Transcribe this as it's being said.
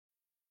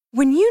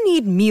When you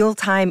need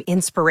mealtime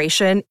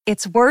inspiration,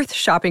 it's worth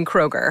shopping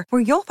Kroger,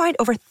 where you'll find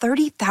over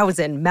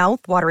 30,000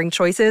 mouth-watering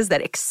choices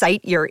that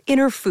excite your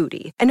inner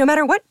foodie. And no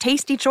matter what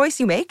tasty choice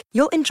you make,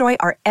 you'll enjoy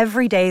our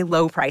everyday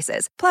low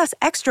prices, plus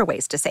extra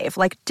ways to save,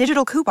 like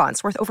digital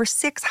coupons worth over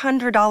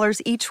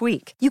 $600 each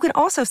week. You can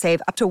also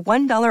save up to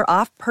 $1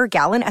 off per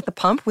gallon at the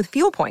pump with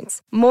fuel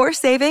points. More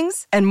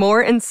savings and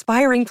more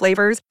inspiring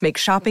flavors make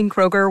shopping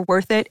Kroger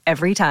worth it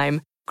every time.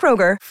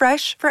 Kroger,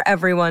 fresh for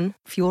everyone.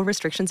 Fuel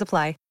restrictions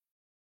apply.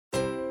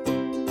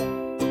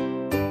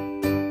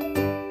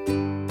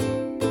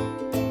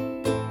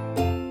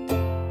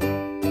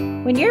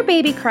 When your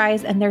baby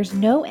cries and there's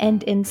no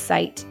end in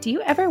sight, do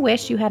you ever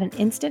wish you had an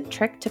instant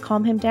trick to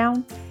calm him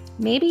down?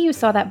 Maybe you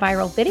saw that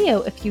viral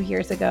video a few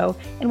years ago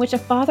in which a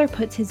father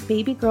puts his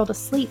baby girl to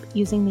sleep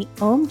using the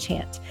Om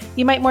chant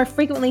you might more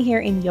frequently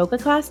hear in yoga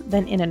class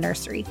than in a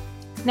nursery.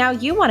 Now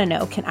you want to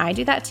know, can I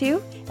do that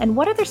too? And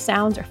what other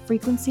sounds or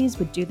frequencies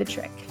would do the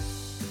trick?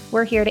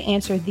 We're here to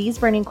answer these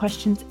burning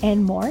questions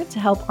and more to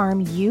help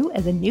arm you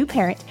as a new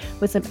parent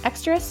with some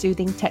extra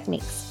soothing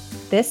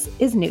techniques. This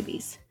is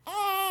Newbies.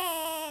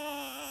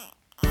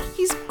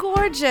 He's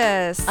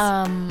gorgeous.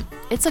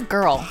 It's a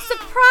girl.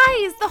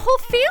 Surprise! The whole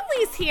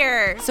family's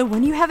here. So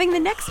when are you having the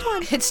next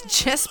one? It's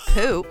just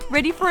poop.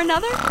 Ready for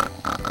another?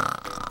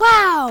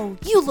 Wow,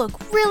 you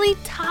look really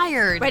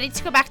tired. Ready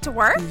to go back to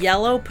work?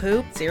 Yellow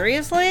poop?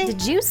 Seriously?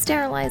 Did you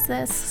sterilize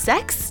this?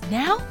 Sex?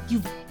 Now?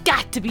 You've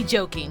got to be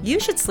joking. You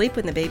should sleep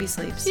when the baby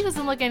sleeps. She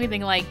doesn't look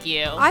anything like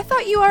you. I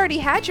thought you already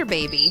had your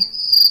baby.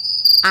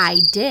 I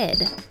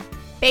did.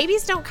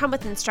 Babies don't come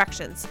with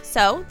instructions,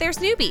 so there's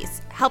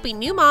Newbies, helping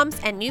new moms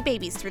and new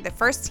babies through the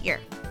first year.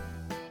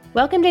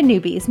 Welcome to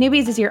Newbies.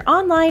 Newbies is your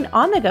online,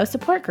 on-the-go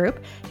support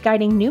group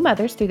guiding new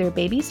mothers through their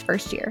baby's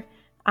first year.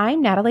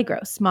 I'm Natalie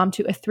Gross, mom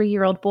to a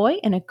 3-year-old boy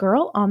and a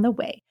girl on the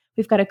way.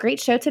 We've got a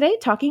great show today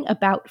talking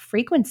about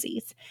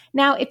frequencies.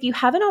 Now, if you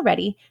haven't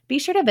already, be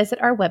sure to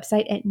visit our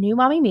website at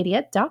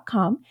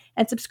newmommymedia.com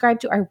and subscribe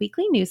to our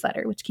weekly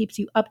newsletter, which keeps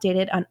you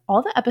updated on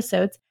all the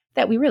episodes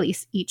that we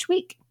release each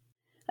week.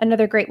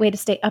 Another great way to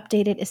stay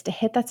updated is to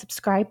hit that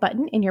subscribe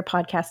button in your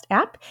podcast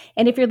app.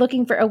 And if you're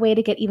looking for a way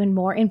to get even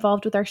more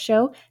involved with our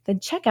show, then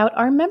check out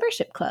our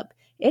membership club.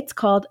 It's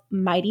called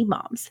Mighty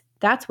Moms.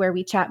 That's where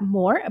we chat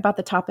more about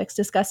the topics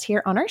discussed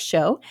here on our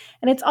show.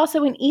 And it's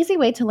also an easy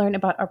way to learn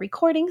about our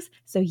recordings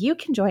so you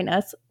can join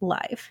us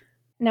live.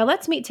 Now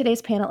let's meet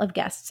today's panel of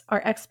guests.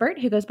 Our expert,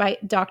 who goes by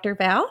Dr.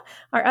 Val,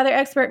 our other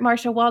expert,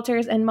 Marsha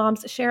Walters, and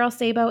moms Cheryl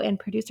Sabo and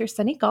producer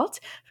Sunny Galt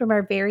from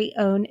our very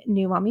own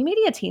New Mommy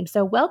Media team.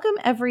 So welcome,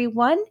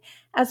 everyone.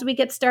 As we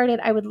get started,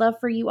 I would love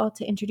for you all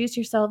to introduce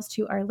yourselves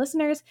to our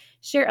listeners,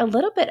 share a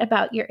little bit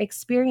about your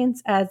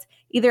experience as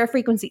either a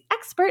frequency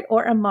expert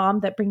or a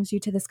mom that brings you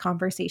to this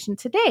conversation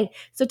today.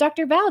 So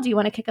Dr. Val, do you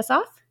want to kick us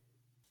off?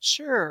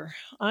 Sure.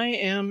 I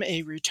am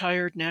a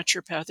retired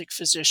naturopathic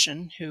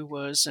physician who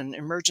was an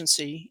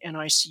emergency and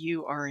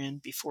ICU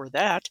RN before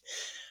that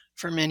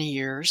for many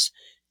years.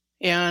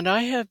 And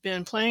I have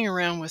been playing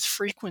around with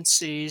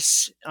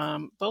frequencies,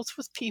 both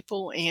with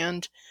people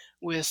and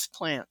with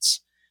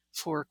plants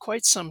for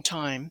quite some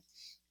time.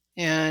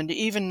 And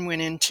even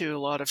went into a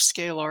lot of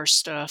scalar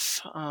stuff.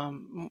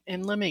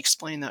 And let me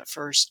explain that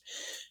first.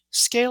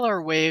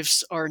 Scalar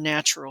waves are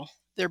natural.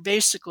 They're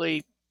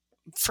basically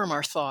from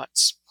our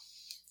thoughts.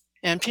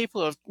 And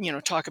people have,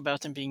 talk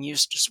about them being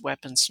used as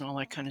weapons and all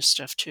that kind of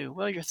stuff too.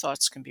 Well, your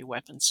thoughts can be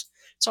weapons.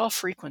 It's all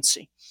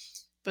frequency.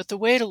 But the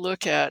way to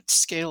look at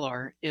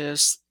scalar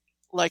is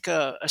like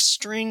a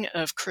string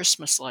of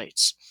Christmas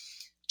lights,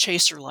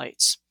 chaser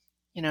lights,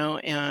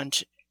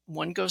 and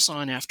one goes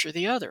on after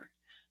the other.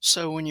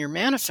 So when you're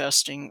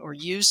manifesting or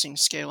using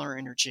scalar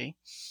energy,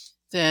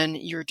 then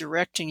you're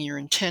directing your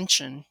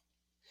intention,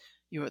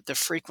 the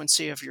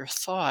frequency of your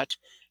thought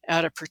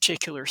at a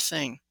particular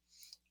thing.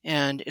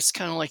 And it's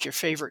kind of like your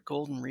favorite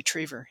golden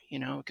retriever.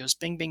 It goes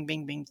bing, bing,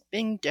 bing, bing,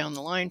 bing down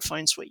the line,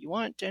 finds what you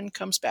want, and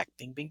comes back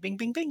bing, bing, bing,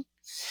 bing, bing.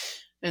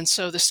 And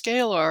so the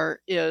scalar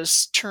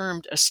is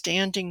termed a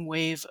standing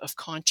wave of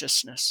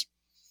consciousness.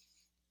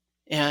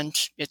 And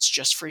it's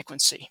just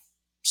frequency.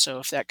 So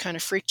if that kind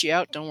of freaked you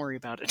out, don't worry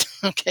about it.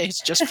 Okay,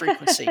 it's just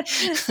frequency.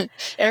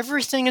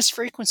 Everything is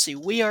frequency.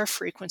 We are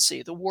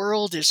frequency. The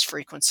world is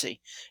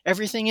frequency.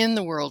 Everything in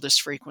the world is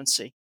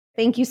frequency.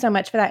 Thank you so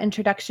much for that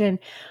introduction.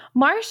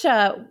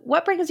 Marsha,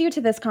 what brings you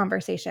to this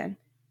conversation?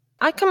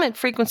 I come at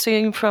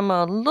frequency from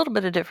a little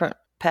bit of different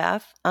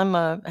path.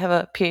 I have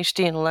a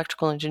PhD in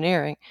electrical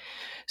engineering.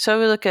 So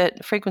we look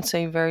at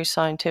frequency very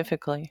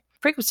scientifically.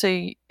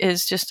 Frequency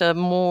is just a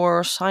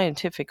more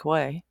scientific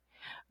way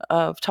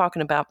of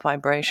talking about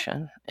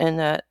vibration, and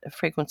that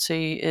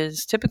frequency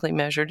is typically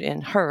measured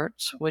in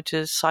hertz, which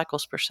is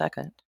cycles per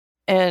second.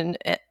 And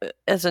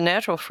as a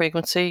natural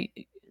frequency,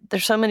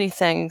 there's so many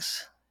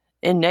things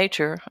in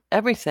nature.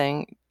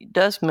 Everything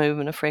does move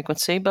in a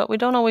frequency, but we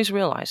don't always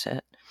realize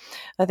it.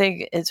 I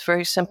think it's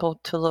very simple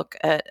to look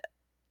at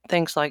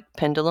things like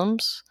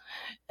pendulums,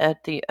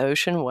 at the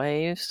ocean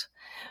waves.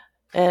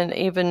 and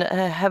even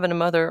having a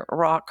mother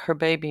rock her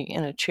baby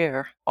in a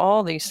chair.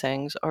 All these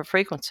things are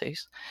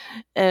frequencies.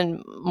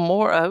 And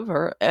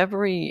moreover,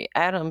 every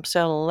atom,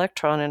 cell, and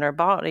electron in our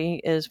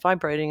body is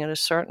vibrating at a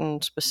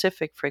certain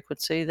specific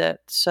frequency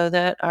so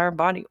that our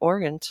body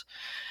organs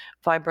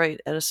vibrate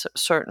at a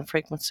certain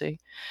frequency.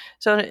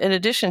 So in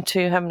addition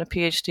to having a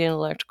PhD in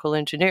electrical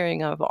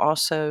engineering, I've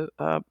also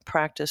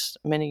practiced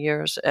many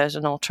years as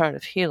an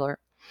alternative healer.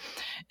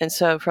 And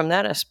so from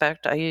that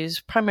aspect, I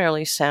use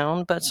primarily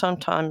sound, but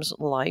sometimes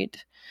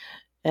light,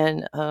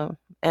 and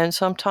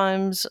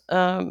sometimes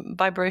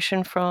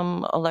vibration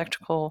from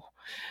electrical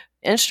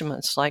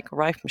instruments like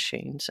Rife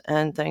machines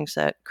and things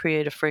that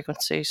create a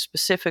frequency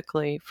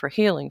specifically for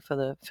healing for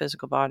the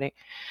physical body.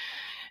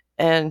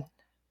 And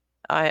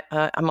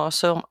I'm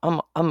also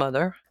a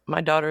mother. My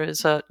daughter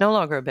is no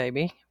longer a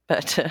baby,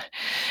 but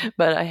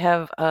I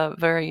have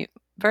very,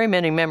 very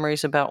many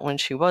memories about when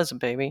she was a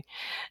baby.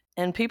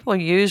 And people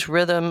use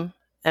rhythm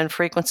and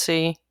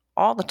frequency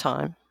all the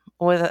time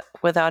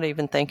without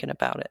even thinking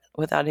about it,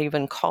 without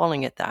even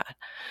calling it that.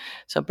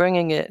 So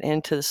bringing it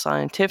into the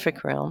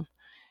scientific realm,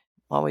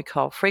 what we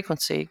call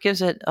frequency,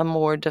 gives it a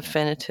more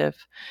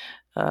definitive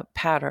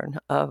pattern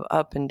of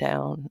up and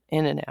down,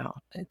 in and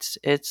out.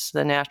 It's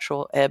the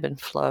natural ebb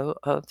and flow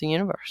of the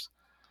universe.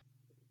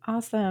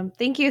 Awesome.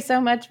 Thank you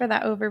so much for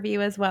that overview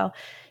as well.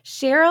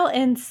 Cheryl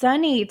and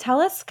Sunny, tell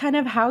us kind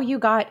of how you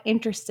got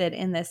interested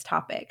in this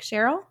topic.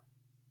 Cheryl?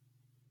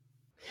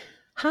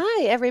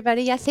 Hi,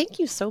 everybody. Yeah, thank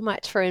you so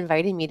much for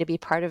inviting me to be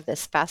part of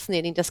this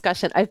fascinating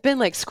discussion. I've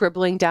been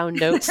scribbling down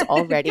notes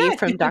already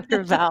from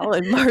Dr. Val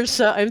and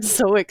Marsha. I'm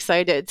so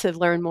excited to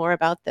learn more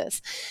about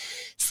this.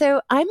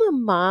 So I'm a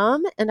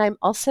mom, and I'm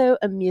also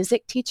a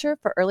music teacher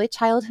for early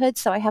childhood.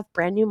 So I have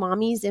brand new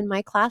mommies in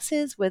my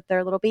classes with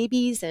their little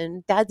babies,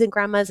 and dads and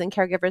grandmas and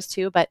caregivers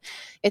too. But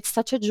it's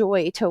such a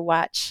joy to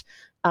watch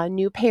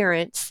new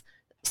parents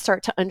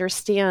start to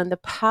understand the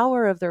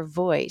power of their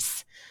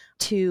voice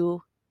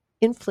to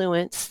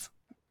influence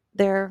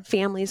their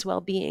family's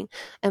well-being.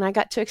 And I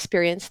got to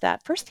experience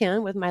that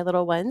firsthand with my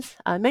little ones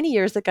many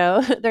years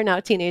ago. They're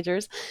now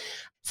teenagers.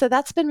 So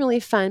that's been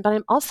really fun. But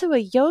I'm also a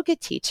yoga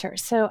teacher.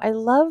 So I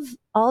love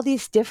all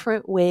these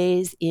different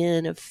ways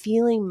of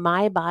feeling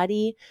my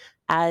body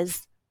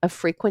as a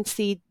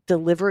frequency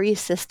delivery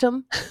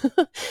system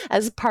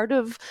as part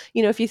of,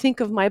 if you think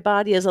of my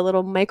body as a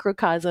little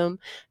microcosm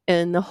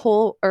and the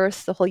whole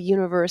earth, the whole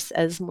universe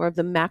as more of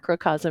the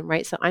macrocosm,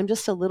 right? So I'm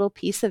just a little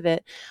piece of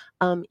it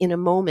in a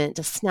moment,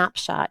 a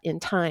snapshot in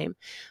time.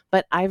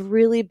 But I've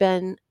really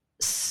been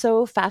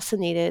so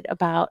fascinated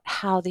about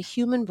how the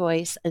human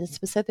voice, and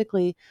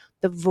specifically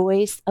the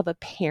voice of a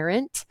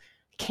parent,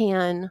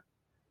 can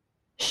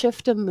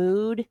shift a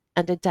mood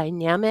and a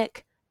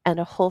dynamic and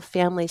a whole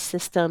family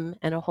system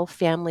and a whole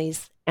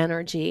family's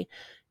energy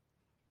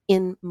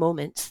in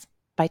moments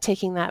by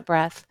taking that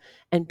breath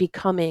and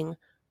becoming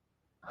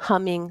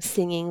humming,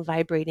 singing,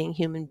 vibrating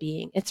human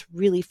being. It's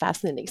really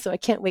fascinating. So I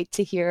can't wait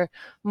to hear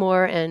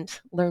more and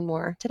learn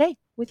more today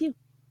with you.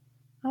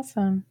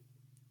 Awesome.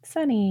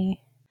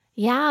 Sunny.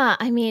 Yeah,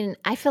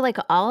 I feel like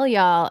all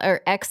y'all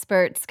are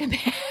experts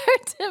compared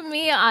to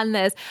me on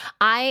this.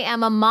 I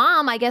am a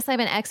mom. I guess I'm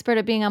an expert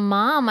at being a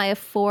mom. I have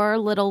 4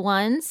 little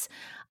ones.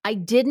 I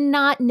did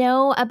not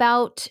know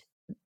about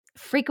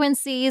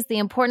frequencies, the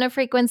importance of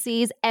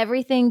frequencies,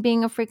 everything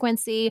being a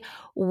frequency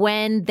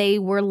when they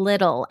were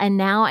little. And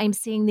now I'm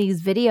seeing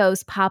these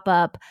videos pop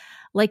up.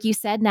 Like you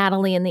said,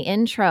 Natalie, in the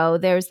intro,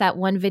 there's that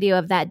one video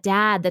of that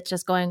dad that's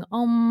just going,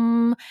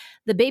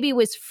 the baby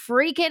was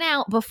freaking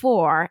out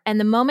before. And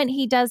the moment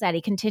he does that,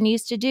 he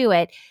continues to do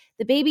it.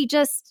 The baby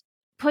just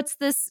puts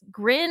this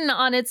grin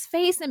on its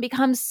face and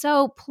becomes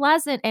so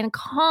pleasant and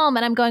calm.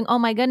 And I'm going, oh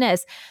my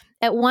goodness.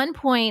 At one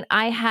point,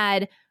 I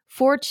had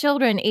 4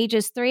 children,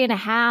 ages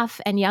 3.5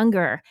 and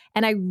younger,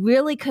 and I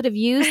really could have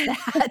used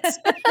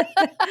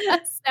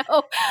that.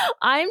 So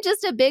I'm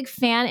just a big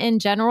fan in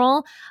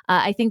general.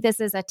 I think this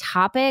is a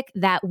topic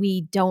that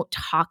we don't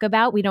talk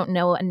about. We don't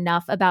know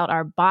enough about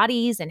our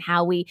bodies and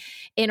how we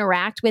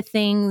interact with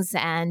things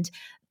and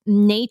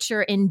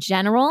nature in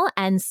general.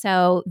 And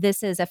so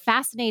this is a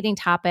fascinating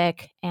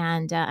topic,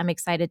 and I'm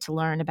excited to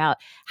learn about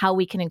how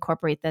we can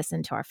incorporate this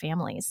into our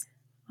families.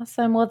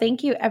 Awesome. Well,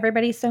 thank you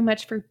everybody so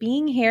much for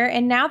being here.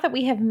 And now that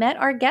we have met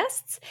our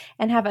guests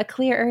and have a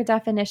clearer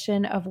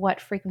definition of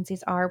what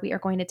frequencies are, we are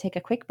going to take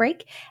a quick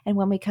break. And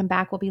when we come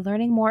back, we'll be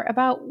learning more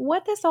about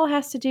what this all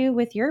has to do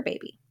with your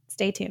baby.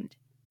 Stay tuned.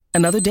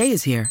 Another day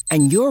is here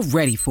and you're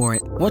ready for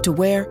it. What to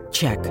wear?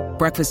 Check.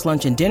 Breakfast,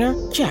 lunch, and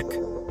dinner? Check.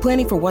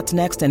 Planning for what's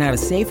next and how to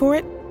save for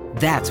it?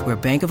 That's where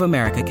Bank of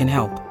America can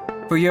help.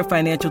 For your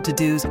financial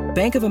to-dos,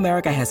 Bank of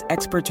America has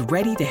experts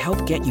ready to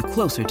help get you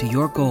closer to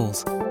your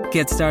goals.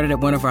 Get started at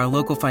one of our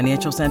local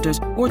financial centers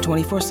or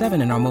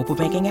 24/7 in our mobile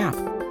banking app.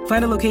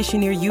 Find a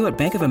location near you at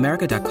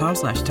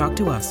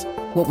bankofamerica.com/talktous.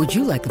 What would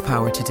you like the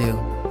power to do?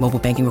 Mobile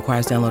banking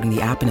requires downloading the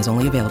app and is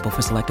only available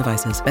for select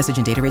devices. Message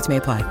and data rates may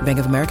apply. Bank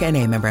of America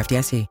N.A., member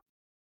FDIC.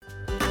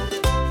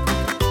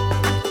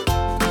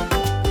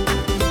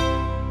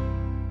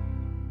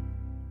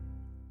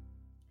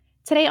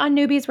 Today on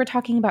Newbies, we're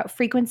talking about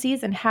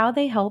frequencies and how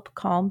they help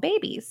calm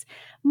babies.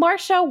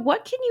 Marcia,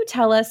 what can you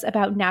tell us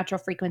about natural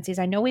frequencies?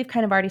 I know we've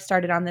kind of already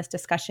started on this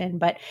discussion,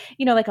 but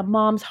like a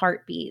mom's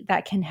heartbeat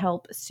that can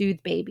help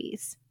soothe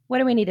babies. What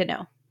do we need to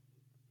know?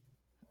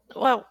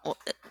 Well,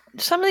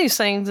 some of these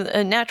things,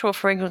 natural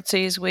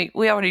frequencies, we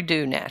already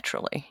do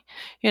naturally.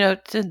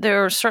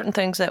 There are certain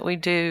things that we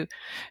do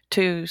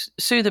to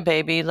soothe a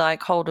baby,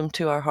 like hold them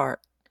to our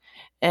heart.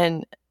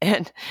 And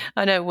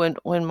I know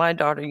when my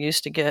daughter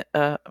used to get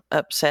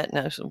upset, and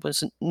there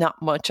was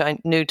not much I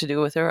knew to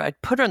do with her,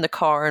 I'd put her in the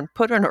car and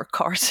put her in her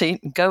car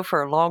seat and go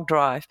for a long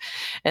drive,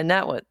 and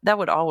that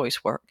would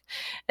always work.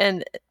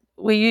 And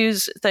we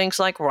use things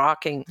like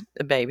rocking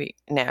the baby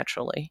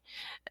naturally,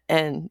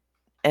 and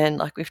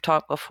like we've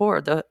talked before,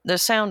 the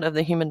sound of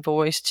the human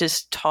voice,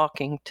 just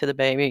talking to the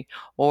baby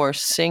or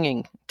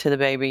singing to the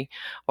baby,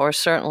 or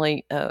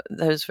certainly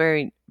those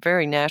very,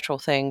 very natural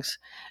things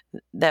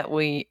that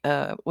we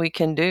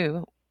can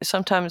do.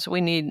 Sometimes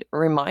we need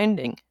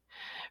reminding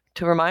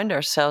to remind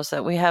ourselves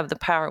that we have the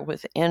power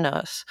within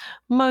us.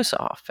 Most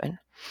often,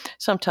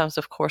 sometimes,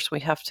 of course, we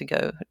have to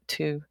go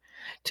to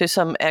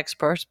some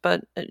experts,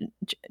 but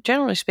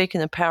generally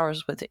speaking, the power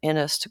is within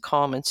us to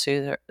calm and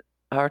soothe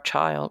our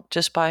child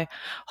just by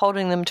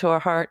holding them to our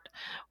heart,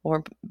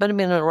 or put them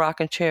in a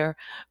rocking chair,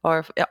 or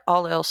if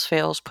all else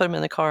fails, put them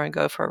in the car and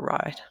go for a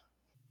ride.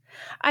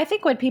 I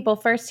think when people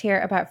first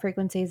hear about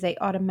frequencies, they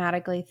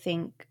automatically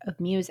think of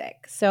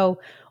music. So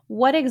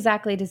what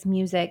exactly does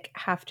music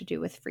have to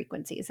do with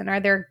frequencies? And are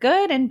there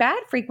good and bad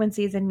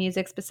frequencies in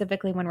music,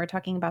 specifically when we're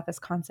talking about this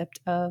concept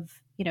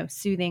of,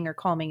 soothing or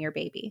calming your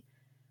baby?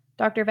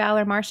 Dr. Val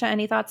or Marcia,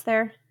 any thoughts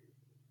there?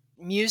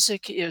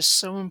 Music is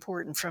so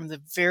important from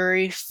the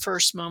very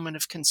first moment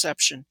of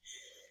conception.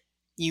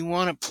 You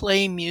want to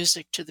play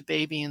music to the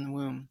baby in the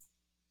womb.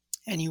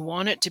 And you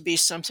want it to be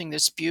something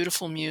that's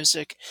beautiful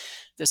music,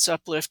 that's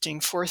uplifting,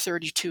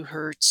 432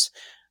 hertz,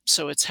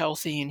 so it's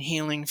healthy and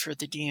healing for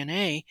the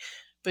DNA.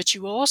 But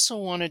you also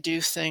want to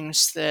do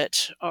things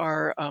that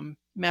are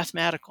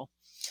mathematical.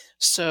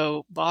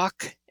 So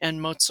Bach and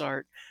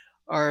Mozart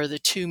are the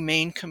two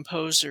main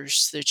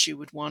composers that you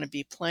would want to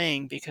be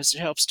playing, because it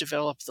helps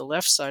develop the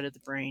left side of the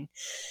brain.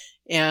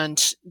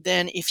 And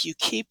then if you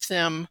keep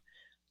them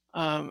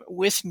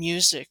with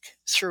music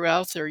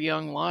throughout their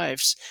young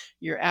lives,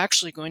 you're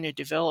actually going to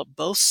develop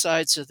both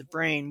sides of the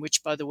brain,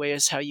 which, by the way,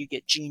 is how you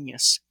get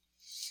genius.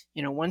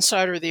 One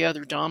side or the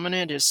other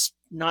dominant is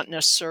not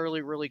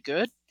necessarily really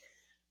good,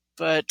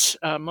 but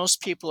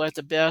most people at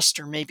the best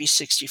are maybe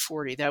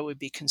 60-40. That would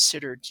be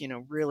considered,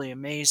 really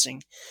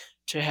amazing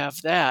to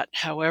have that.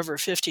 However,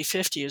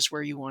 50-50 is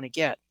where you want to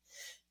get,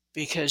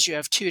 because you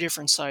have two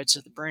different sides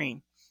of the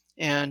brain.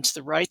 And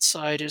the right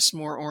side is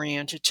more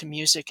oriented to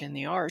music and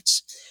the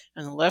arts,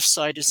 and the left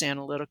side is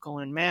analytical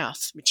and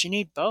math, but you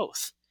need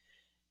both.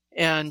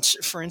 And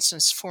for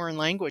instance, foreign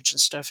language and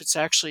stuff,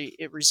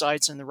 it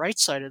resides in the right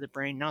side of the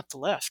brain, not the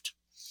left.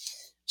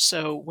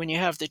 So when you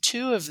have the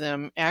two of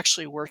them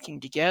actually working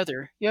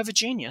together, you have a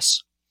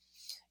genius.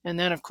 And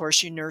then, of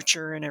course, you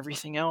nurture and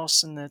everything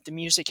else, and the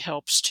music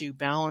helps to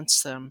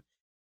balance them.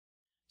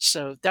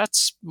 So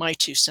that's my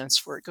 2 cents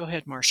for it. Go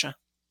ahead, Marcia.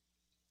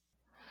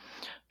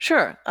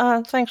 Sure.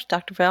 Thanks,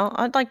 Dr. Val.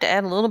 I'd like to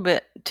add a little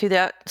bit to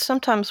that.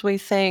 Sometimes we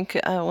think,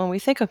 when we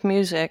think of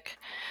music,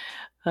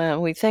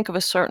 we think of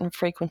a certain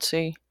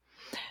frequency.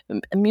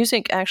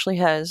 Music actually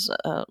has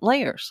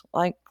layers,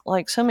 like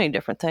so many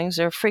different things.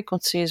 There are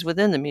frequencies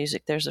within the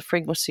music. There's a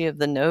frequency of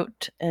the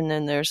note, and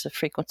then there's the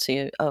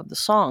frequency of the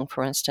song,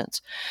 for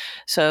instance.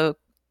 So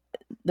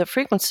the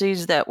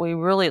frequencies that we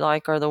really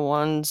like are the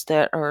ones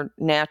that are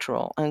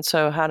natural. And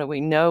so how do we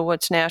know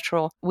what's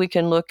natural? We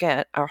can look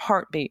at our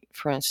heartbeat,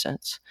 for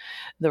instance,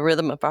 the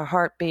rhythm of our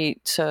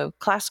heartbeat. So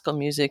classical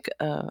music,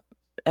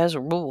 as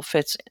a rule,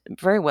 fits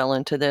very well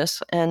into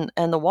this, and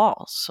the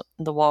waltz,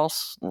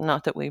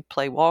 not that we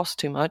play waltz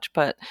too much,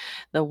 but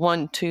the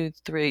 1, 2,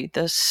 3,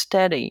 the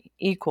steady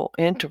equal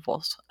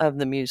intervals of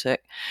the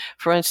music.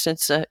 For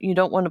instance, you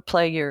don't want to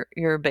play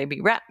your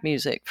baby rap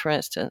music, for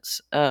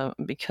instance,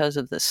 because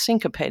of the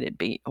syncopated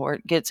beat, or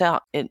it gets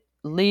out. It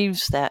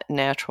leaves that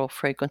natural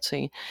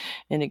frequency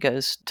and it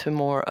goes to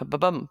more a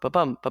ba-bum,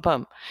 ba-bum,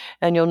 ba-bum.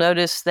 And you'll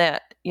notice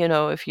that,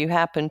 if you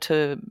happen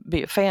to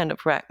be a fan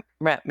of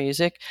rap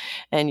music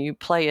and you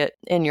play it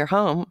in your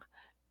home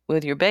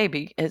with your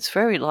baby, it's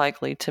very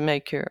likely to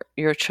make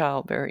your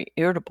child very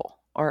irritable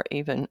or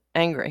even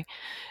angry.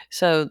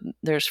 So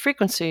there's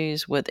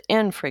frequencies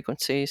within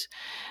frequencies.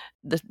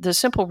 The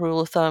simple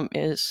rule of thumb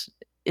is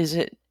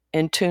it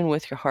in tune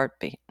with your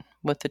heartbeat,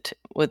 with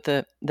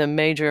the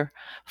major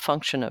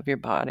function of your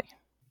body.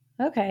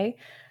 Okay.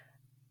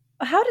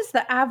 How does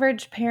the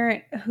average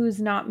parent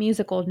who's not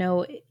musical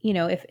know,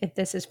 if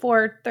this is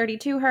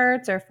 432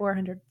 hertz or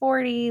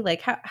 440?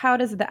 Like, how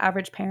does the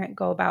average parent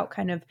go about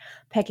kind of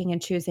picking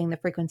and choosing the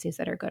frequencies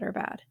that are good or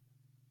bad?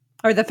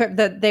 Or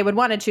they would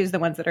want to choose the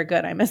ones that are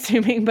good, I'm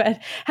assuming,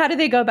 but how do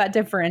they go about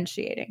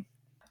differentiating?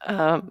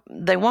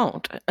 They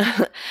won't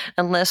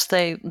unless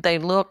they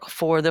look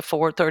for the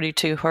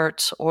 432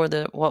 hertz or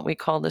the what we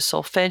call the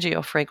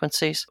solfeggio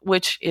frequencies,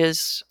 which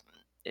is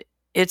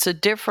it's a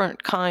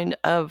different kind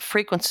of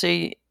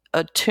frequency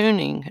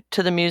attuning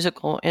to the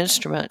musical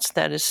instruments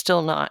that is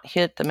still not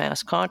hit the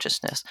mass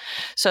consciousness.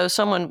 So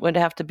someone would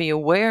have to be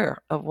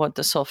aware of what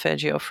the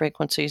solfeggio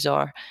frequencies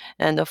are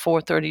and the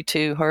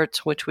 432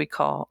 hertz, which we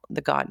call the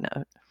God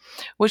note.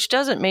 Which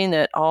doesn't mean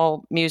that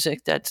all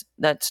music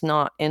that's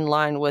not in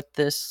line with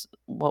this,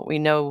 what we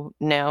know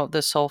now,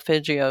 the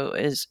solfeggio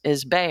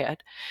is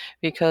bad,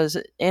 because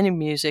any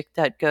music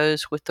that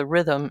goes with the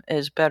rhythm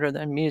is better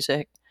than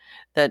music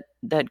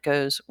that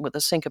goes with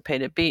a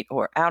syncopated beat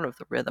or out of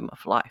the rhythm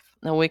of life.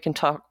 Now we can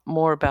talk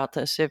more about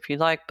this if you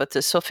like, but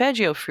the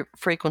solfeggio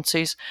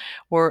frequencies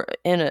were,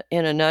 in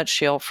a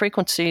nutshell,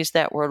 frequencies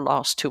that were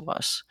lost to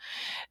us.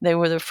 They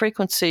were the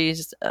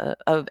frequencies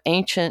of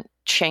ancient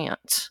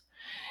chants.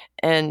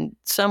 And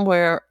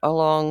somewhere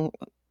along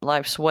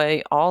life's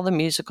way, all the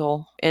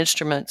musical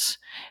instruments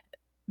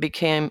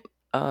became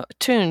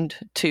tuned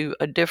to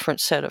a different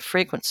set of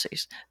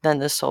frequencies than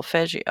the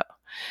solfeggio.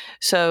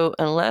 So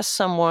unless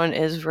someone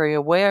is very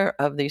aware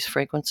of these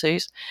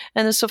frequencies,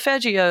 and the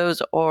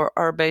solfeggios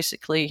are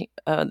basically,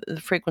 the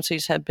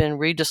frequencies have been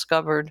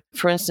rediscovered.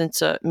 For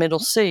instance, middle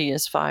C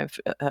is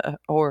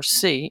or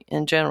C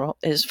in general,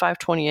 is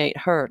 528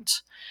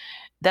 hertz.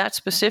 That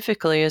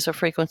specifically is a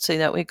frequency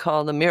that we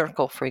call the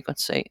miracle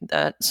frequency,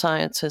 that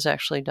science has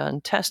actually done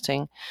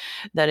testing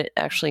that it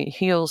actually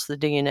heals the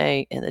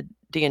DNA in the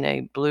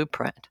DNA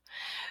blueprint.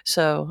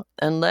 So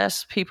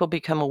unless people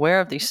become aware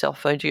of these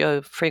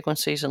solfeggio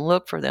frequencies and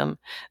look for them,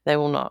 they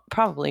will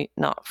probably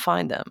not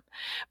find them.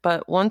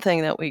 But one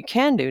thing that we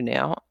can do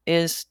now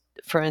is,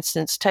 for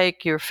instance,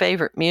 take your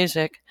favorite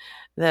music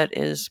that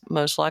is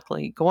most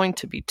likely going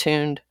to be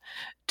tuned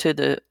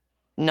to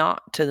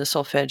not to the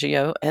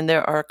solfeggio, and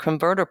there are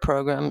converter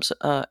programs,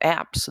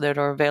 apps that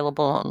are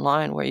available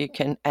online where you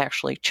can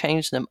actually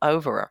change them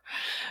over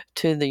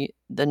to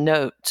the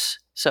notes.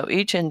 So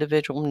each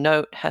individual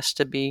note has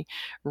to be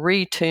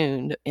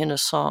retuned in a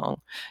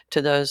song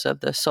to those of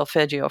the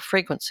solfeggio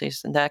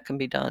frequencies, and that can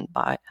be done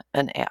by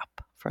an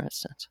app, for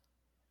instance.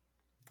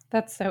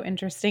 That's so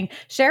interesting.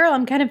 Cheryl,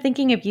 I'm kind of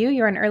thinking of you.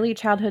 You're an early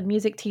childhood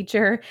music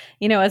teacher,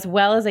 as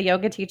well as a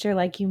yoga teacher,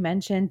 like you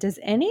mentioned. Does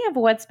any of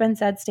what's been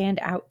said stand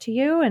out to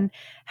you? And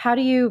how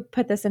do you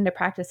put this into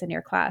practice in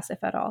your class,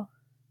 if at all?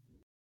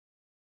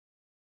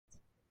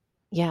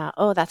 Yeah.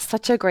 Oh, that's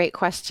such a great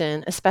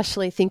question,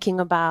 especially thinking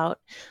about,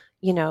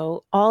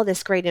 all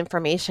this great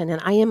information.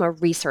 And I am a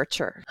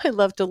researcher. I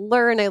love to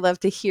learn. I love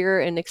to hear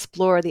and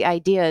explore the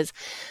ideas.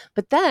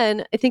 But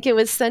then I think it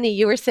was Sunny,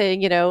 you were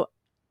saying,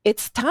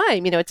 it's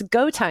time, it's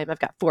go time. I've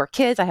got 4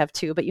 kids. I have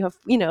 2, but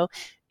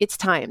it's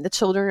time. The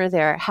children are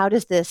there. How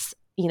does this,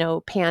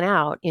 pan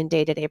out in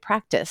day-to-day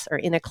practice or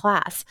in a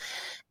class?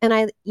 And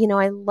I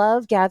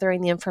love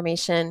gathering the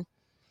information,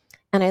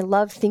 and I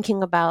love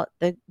thinking about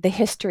the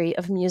history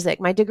of music.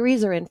 My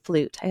degrees are in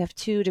flute. I have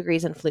 2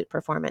 degrees in flute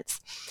performance.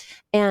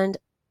 And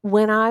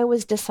when I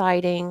was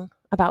deciding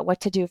about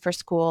what to do for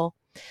school,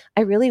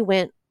 I really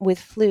went with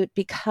flute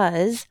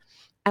because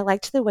I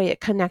liked the way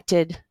it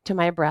connected to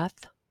my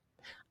breath.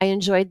 I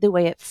enjoyed the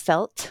way it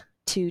felt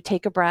to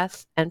take a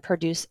breath and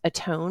produce a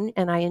tone,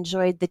 and I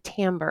enjoyed the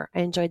timbre.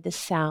 I enjoyed the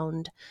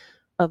sound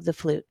of the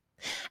flute.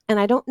 And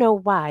I don't know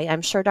why.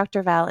 I'm sure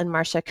Dr. Val and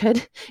Marcia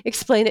could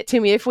explain it to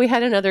me if we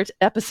had another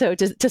episode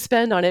to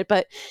spend on it.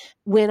 But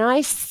when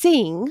I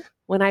sing,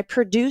 when I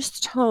produce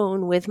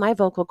tone with my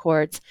vocal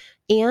cords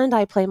and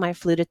I play my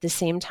flute at the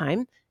same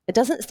time, it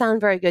doesn't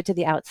sound very good to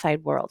the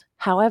outside world.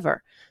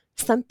 However,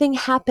 something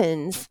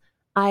happens.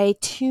 I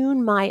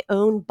tune my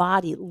own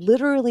body,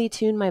 literally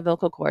tune my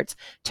vocal cords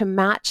to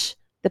match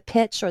the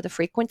pitch or the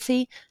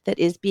frequency that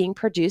is being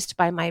produced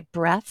by my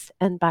breath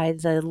and by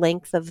the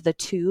length of the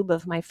tube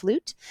of my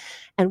flute.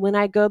 And when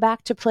I go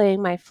back to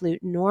playing my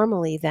flute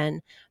normally,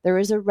 then there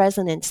is a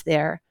resonance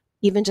there.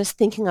 Even just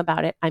thinking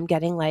about it, I'm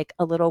getting like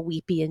a little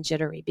weepy and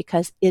jittery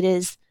because it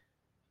is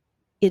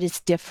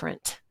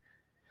different.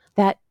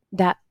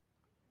 That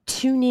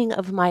tuning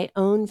of my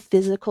own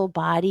physical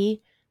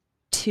body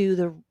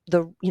to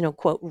the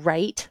quote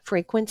right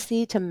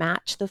frequency to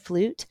match the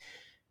flute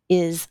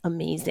is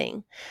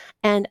amazing.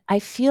 And I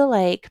feel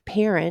like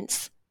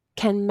parents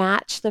can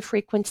match the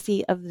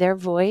frequency of their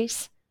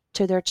voice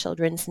to their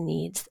children's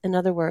needs. In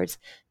other words,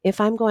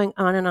 if I'm going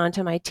on and on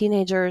to my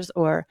teenagers,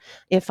 or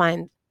if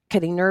I'm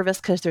getting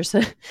nervous because there's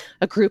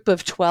a group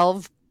of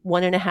 12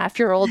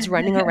 1.5-year-olds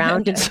running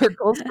around in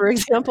circles, for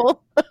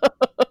example.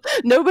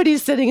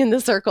 Nobody's sitting in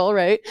the circle,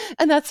 right?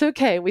 And that's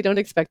okay. We don't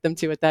expect them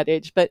to at that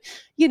age. But,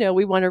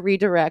 we want to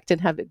redirect and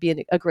have it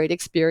be a great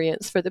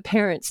experience for the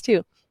parents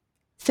too.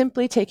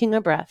 Simply taking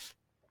a breath,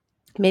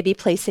 maybe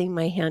placing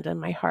my hand on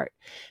my heart,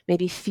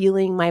 maybe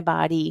feeling my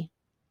body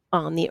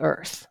on the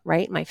earth,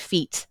 right? My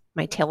feet,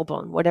 my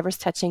tailbone, whatever's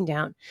touching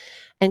down,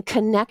 and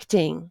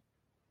connecting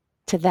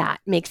to that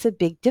makes a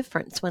big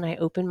difference when I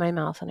open my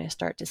mouth and I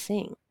start to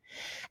sing.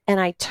 And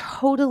I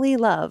totally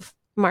love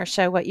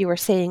Marcia, what you were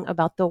saying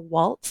about the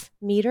waltz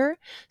meter.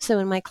 So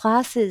in my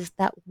classes,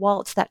 that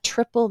waltz, that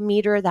triple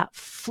meter, that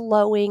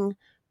flowing,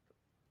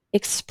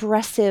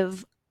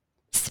 expressive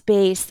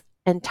space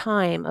and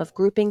time of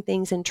grouping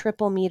things in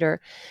triple meter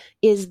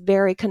is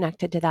very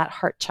connected to that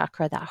heart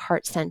chakra, that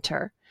heart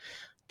center,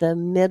 the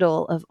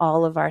middle of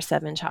all of our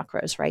 7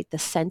 chakras, right? The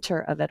center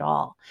of it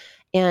all.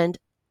 And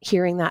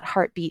hearing that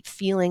heartbeat,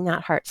 feeling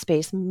that heart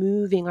space,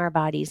 moving our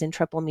bodies in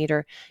triple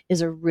meter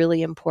is a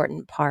really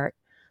important part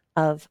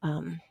of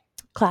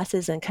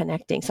classes and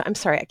connecting. So I'm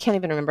sorry, I can't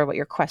even remember what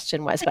your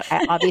question was, but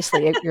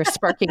obviously you're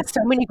sparking so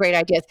many great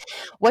ideas.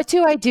 What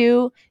do I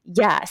do?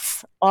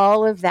 Yes,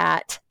 all of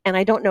that. And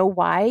I don't know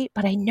why,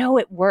 but I know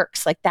it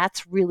works. Like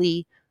that's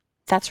really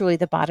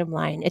the bottom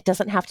line. It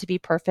doesn't have to be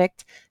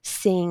perfect.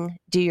 Sing,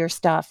 do your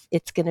stuff.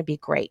 It's going to be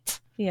great.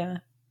 Yeah.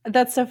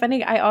 That's so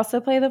funny. I also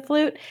play the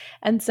flute.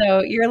 And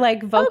so you're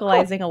like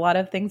vocalizing a lot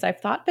of things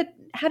I've thought, but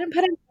hadn't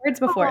put in words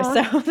before.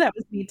 Aww. So that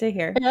was neat to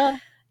hear. Yeah.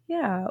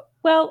 Yeah.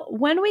 Well,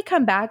 when we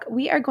come back,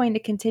 we are going to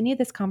continue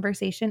this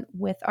conversation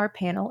with our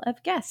panel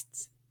of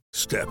guests.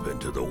 Step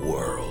into the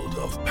world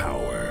of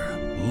power,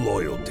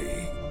 loyalty,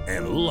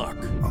 and luck.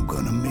 I'm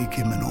going to make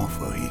him an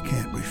offer he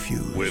can't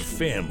refuse. With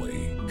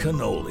family,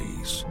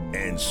 cannolis,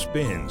 and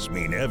spins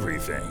mean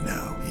everything.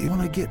 Now, you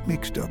want to get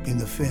mixed up in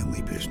the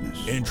family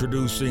business.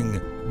 Introducing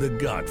The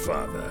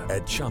Godfather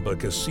at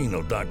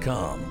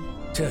ChumbaCasino.com.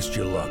 Test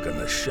your luck in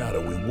the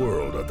shadowy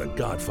world of The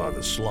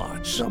Godfather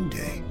slot.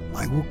 Someday,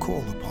 I will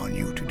call upon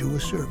you to do a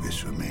service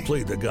for me.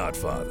 Play The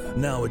Godfather,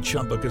 now at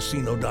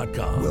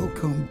ChumbaCasino.com.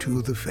 Welcome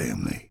to the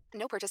family.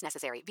 No purchase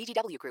necessary.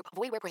 VGW Group.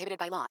 Void where prohibited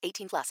by law.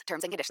 18+.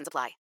 Terms and conditions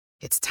apply.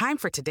 It's time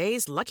for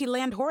today's Lucky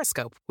Land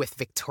horoscope with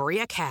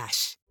Victoria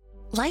Cash.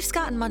 Life's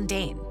gotten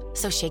mundane,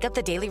 so shake up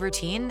the daily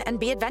routine and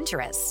be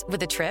adventurous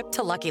with a trip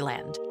to Lucky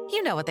Land.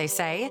 You know what they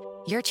say.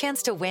 Your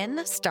chance to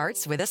win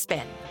starts with a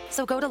spin.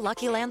 So go to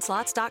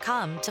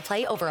LuckyLandSlots.com to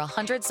play over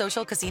 100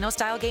 social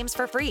casino-style games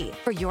for free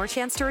for your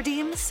chance to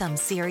redeem some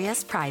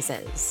serious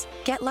prizes.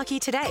 Get lucky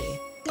today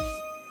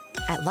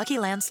at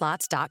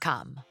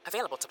LuckyLandSlots.com.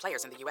 Available to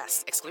players in the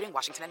U.S., excluding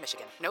Washington and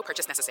Michigan. No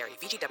purchase necessary.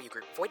 VGW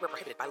Group. Void where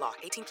prohibited by law.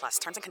 18+.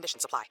 Terms and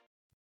conditions apply.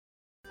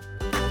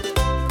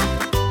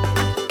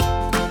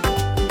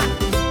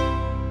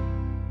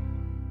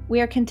 We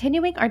are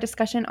continuing our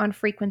discussion on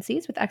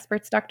frequencies with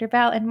experts Dr.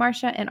 Val and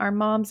Marcia and our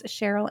moms,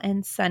 Cheryl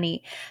and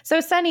Sunny. So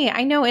Sunny,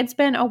 I know it's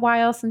been a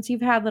while since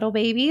you've had little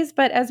babies,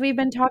 but as we've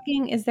been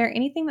talking, is there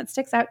anything that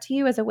sticks out to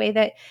you as a way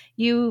that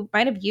you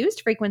might have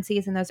used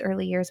frequencies in those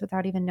early years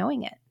without even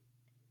knowing it?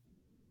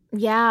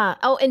 Yeah.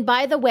 Oh, and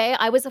by the way,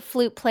 I was a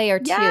flute player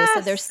too. Yes! So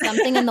there's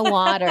something in the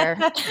water.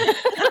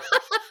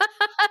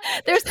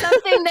 There's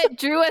something that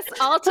drew us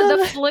all to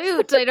the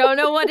flute. I don't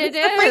know what it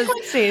is.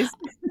 Frequencies.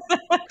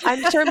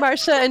 I'm sure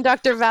Marcia and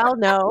Dr. Val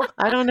know.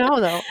 I don't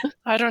know, though.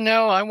 I don't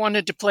know. I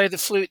wanted to play the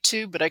flute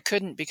too, but I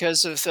couldn't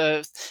because of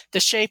the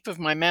shape of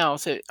my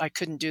mouth. I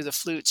couldn't do the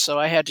flute, so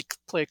I had to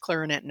play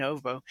clarinet and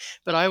oboe.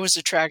 But I was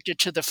attracted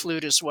to the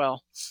flute as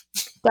well.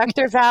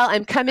 Dr. Val,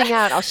 I'm coming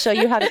out. I'll show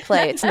you how to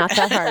play. It's not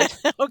that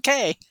hard.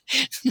 Okay.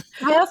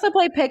 I also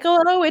play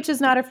piccolo, which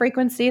is not a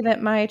frequency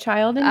that my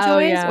child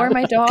enjoys or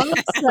my dog.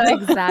 So.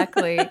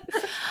 Exactly.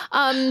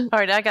 All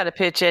right, I got to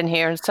pitch in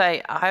here and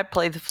say I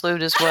play the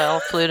flute as well,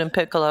 flute and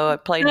piccolo. I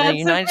played in the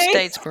United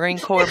States Marine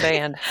Corps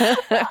Band.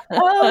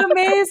 Oh,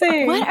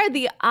 amazing. What are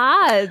the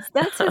odds?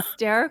 That's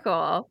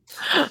hysterical.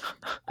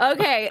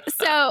 Okay,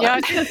 so. Yeah,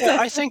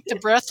 I think the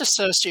breath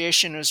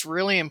association is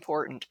really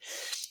important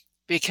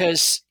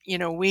because,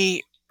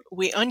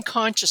 we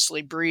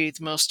unconsciously breathe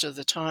most of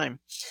the time.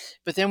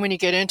 But then when you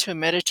get into a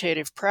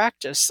meditative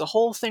practice, the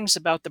whole thing's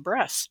about the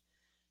breath.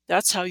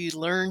 That's how you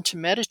learn to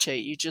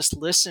meditate. You just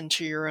listen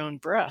to your own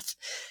breath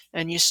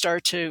and you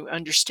start to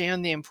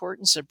understand the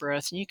importance of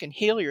breath, and you can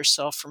heal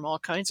yourself from all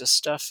kinds of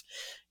stuff,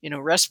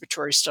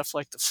 respiratory stuff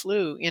like the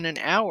flu in an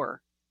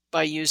hour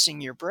by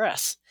using your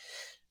breath.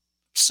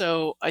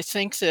 So I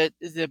think that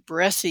the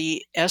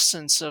breathy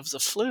essence of the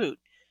flute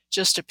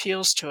just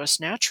appeals to us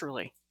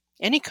naturally.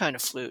 Any kind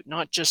of flute,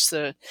 not just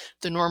the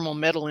normal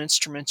metal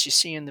instruments you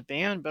see in the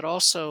band, but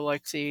also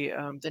like the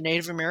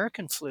Native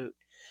American flute.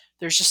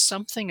 There's just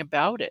something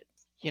about it,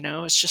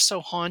 it's just so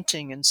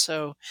haunting and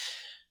so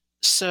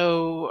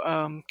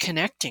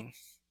connecting,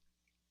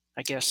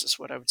 I guess is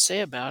what I would say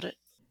about it.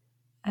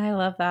 I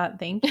love that.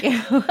 Thank you.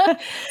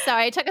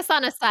 Sorry, I took us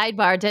on a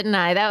sidebar, didn't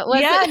I?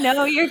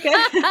 No, you're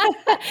good.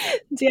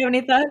 Do you have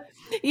any thoughts?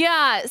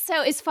 Yeah.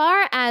 So as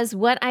far as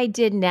what I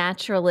did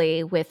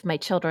naturally with my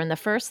children, the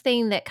first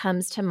thing that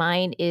comes to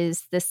mind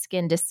is the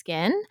skin to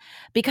skin,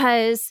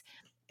 because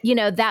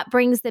that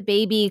brings the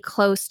baby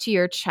close to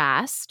your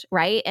chest,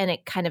 right? And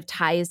it kind of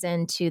ties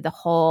into the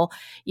whole,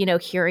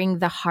 hearing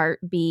the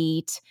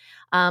heartbeat.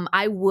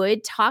 I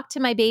would talk to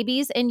my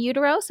babies in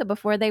utero. So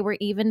before they were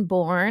even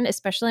born,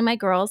 especially my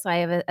girls, I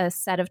have a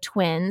set of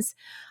twins.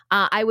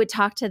 I would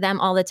talk to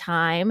them all the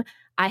time.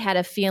 I had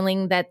a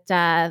feeling that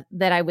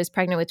I was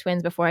pregnant with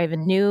twins before I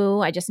even knew.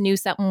 I just knew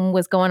something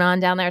was going on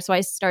down there. So I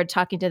started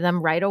talking to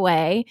them right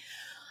away.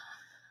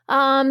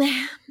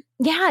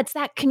 Yeah, it's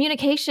that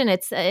communication.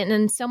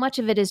 And so much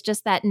of it is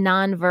just that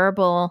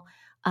nonverbal.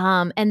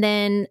 And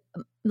then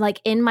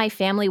like in my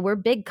family, we're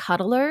big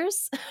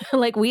cuddlers.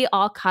 Like we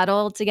all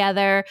cuddle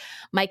together.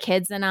 My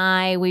kids and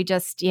I, we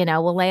just,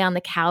 we'll lay on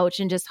the couch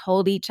and just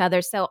hold each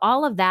other. So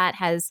all of that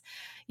has,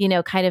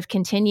 kind of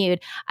continued.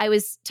 I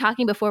was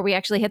talking before we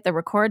actually hit the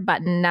record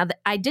button. Now,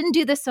 I didn't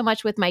do this so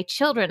much with my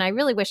children. I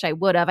really wish I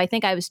would have. I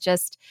think I was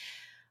just,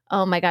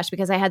 oh my gosh,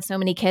 because I had so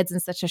many kids in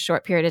such a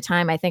short period of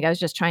time, I think I was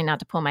just trying not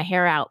to pull my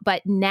hair out.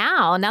 But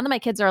now that my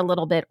kids are a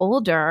little bit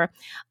older,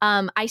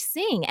 I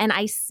sing, and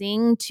I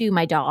sing to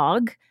my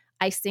dog.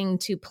 I sing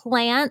to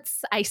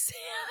plants. I sing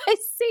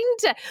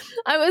to,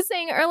 I was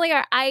saying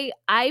earlier,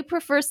 I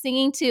prefer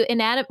singing to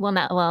inanimate,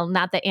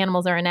 not that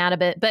animals are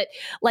inanimate, but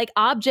like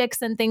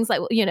objects and things like,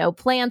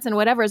 plants and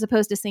whatever, as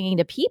opposed to singing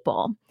to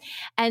people.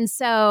 And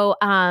so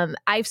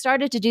I've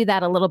started to do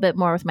that a little bit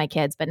more with my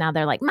kids, but now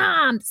they're like,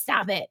 Mom,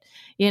 stop it,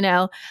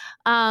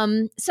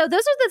 So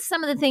those are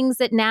some of the things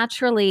that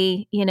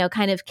naturally,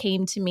 kind of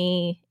came to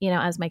me,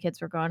 as my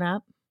kids were growing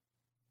up.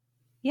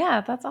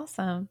 Yeah, that's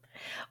awesome.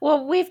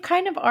 Well, we've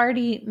kind of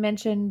already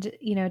mentioned,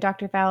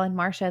 Dr. Val and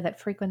Marcia, that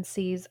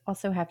frequencies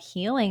also have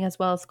healing as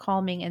well as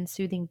calming and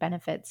soothing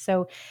benefits.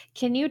 So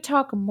can you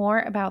talk more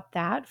about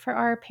that for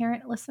our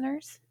parent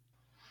listeners?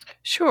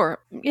 Sure.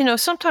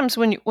 Sometimes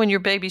when your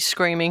baby's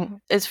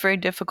screaming, it's very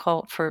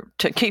difficult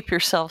to keep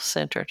yourself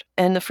centered.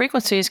 And the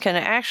frequencies can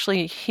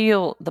actually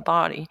heal the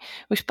body.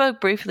 We spoke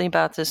briefly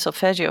about the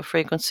solfeggio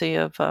frequency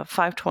of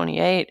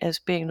 528 as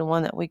being the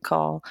one that we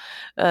call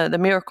the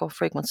miracle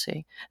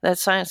frequency. That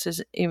science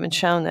has even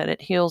shown that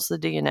it heals the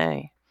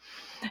DNA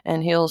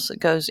and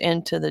goes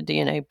into the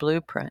DNA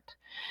blueprint.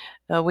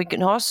 We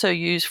can also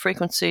use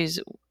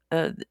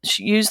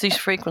these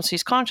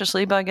frequencies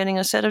consciously by getting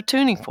a set of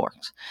tuning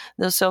forks.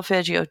 The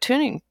solfeggio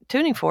tuning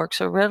forks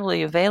are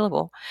readily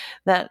available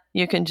that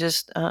you can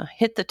just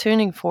hit the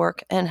tuning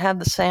fork and have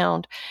the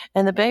sound,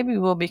 and the baby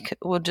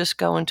will just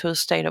go into a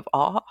state of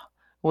awe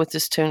with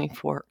this tuning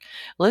fork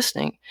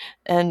listening.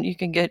 And you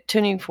can get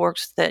tuning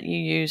forks that you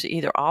use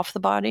either off the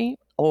body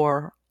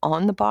or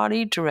on the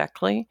body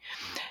directly.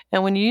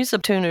 And when you use the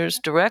tuners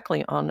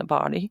directly on the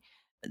body,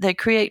 they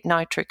create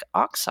nitric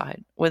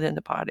oxide within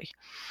the body.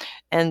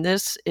 And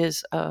this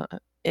is,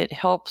 it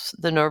helps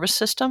the nervous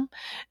system,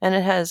 and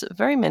it has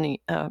very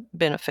many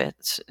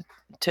benefits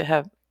to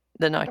have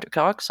the nitric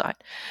oxide.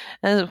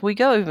 And as we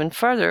go even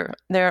further,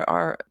 there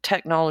are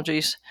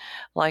technologies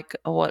like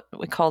what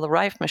we call the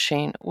Rife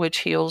machine, which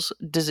heals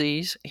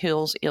disease,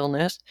 heals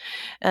illness,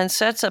 and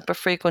sets up a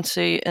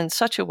frequency in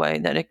such a way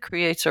that it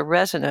creates a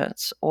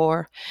resonance,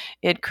 or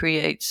it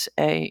creates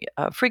a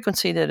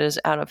frequency that is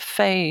out of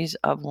phase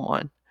of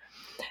one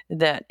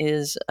that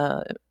is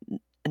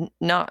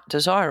not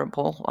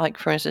desirable. Like,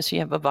 for instance, you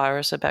have a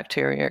virus, a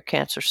bacteria, a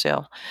cancer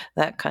cell,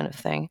 that kind of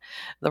thing.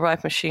 The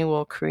Rife machine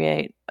will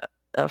create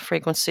a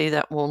frequency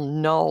that will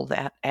null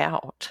that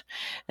out.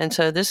 And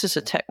so this is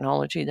a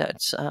technology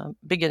that's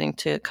beginning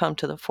to come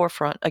to the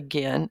forefront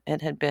again.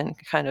 It had been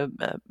kind of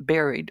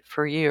buried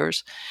for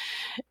years.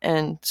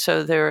 And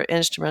so there are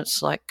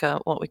instruments like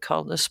what we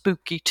call the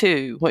Spooky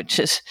 2, which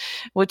is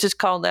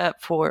called that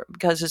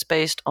because it's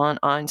based on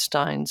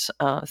Einstein's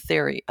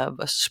theory of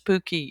a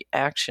spooky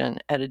action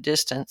at a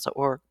distance,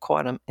 or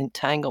quantum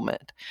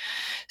entanglement.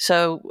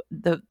 So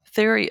the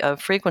theory of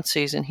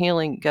frequencies and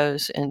healing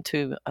goes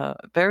into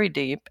very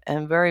deep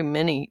and very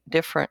many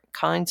different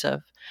kinds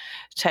of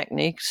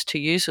techniques to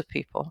use with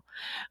people.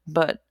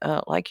 But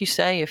like you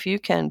say, if you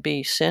can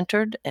be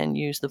centered and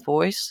use the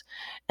voice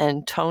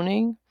and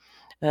toning,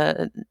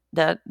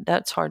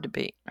 that's hard to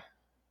beat.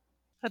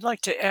 I'd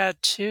like to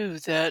add, too,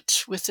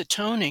 that with the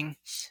toning,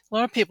 a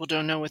lot of people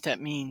don't know what that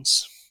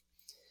means.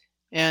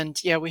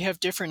 And yeah, we have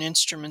different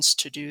instruments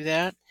to do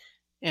that.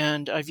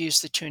 And I've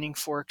used the tuning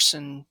forks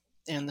and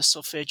the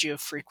solfeggio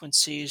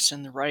frequencies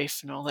and the Rife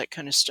and all that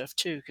kind of stuff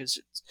too, because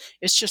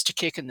it's just a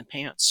kick in the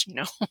pants,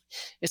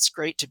 It's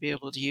great to be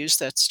able to use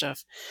that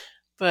stuff.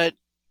 But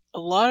a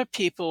lot of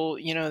people,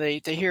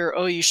 they hear,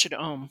 oh, you should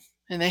ohm,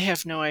 and they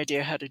have no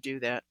idea how to do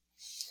that.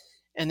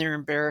 And they're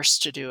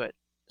embarrassed to do it.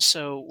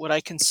 So what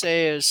I can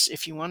say is,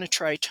 if you want to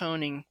try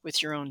toning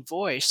with your own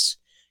voice,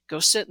 go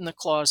sit in the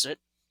closet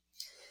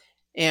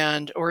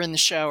or in the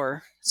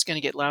shower. It's going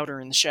to get louder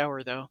in the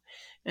shower though.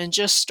 And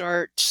just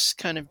start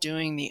kind of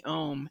doing the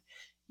ohm.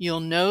 You'll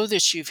know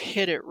that you've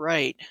hit it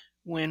right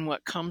when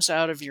what comes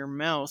out of your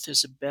mouth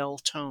is a bell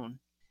tone.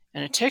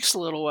 And it takes a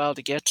little while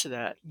to get to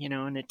that,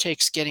 and it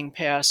takes getting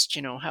past,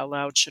 how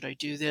loud should I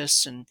do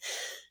this? And,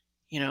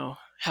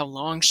 how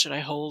long should I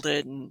hold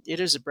it? And it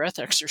is a breath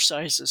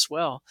exercise as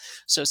well.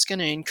 So it's going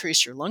to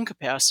increase your lung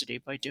capacity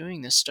by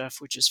doing this stuff,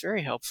 which is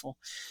very helpful.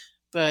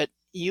 But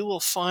you will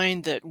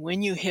find that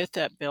when you hit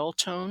that bell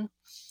tone,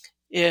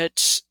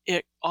 it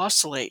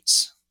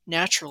oscillates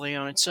naturally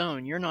on its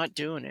own. You're not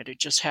doing it. It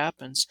just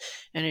happens.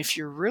 And if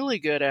you're really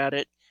good at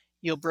it,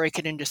 you'll break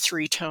it into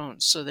 3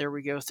 tones. So there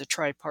we go with the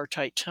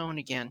tripartite tone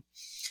again.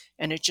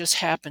 And it just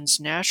happens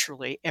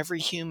naturally.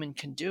 Every human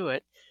can do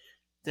it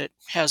that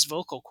has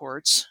vocal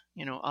cords.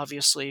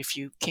 Obviously, if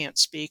you can't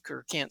speak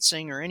or can't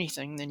sing or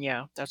anything, then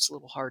yeah, that's a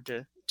little hard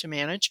to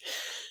manage.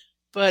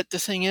 But the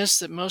thing is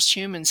that most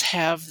humans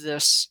have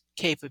this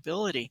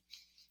capability.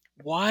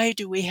 Why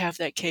do we have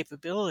that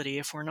capability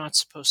if we're not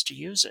supposed to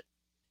use it?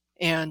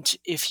 And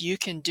if you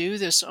can do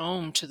this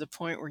Om to the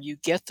point where you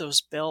get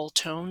those bell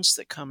tones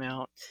that come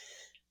out,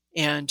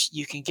 and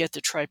you can get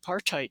the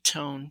tripartite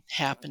tone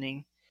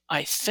happening,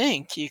 I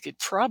think you could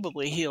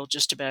probably heal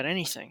just about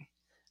anything.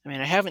 I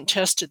mean, I haven't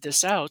tested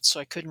this out, so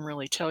I couldn't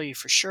really tell you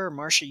for sure.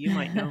 Marcia, you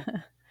might know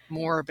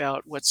more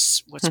about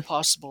what's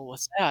possible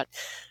with that.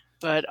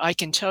 But I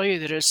can tell you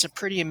that it's a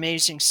pretty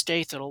amazing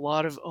state that a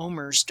lot of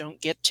Omers don't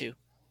get to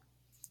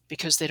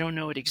because they don't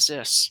know it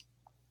exists.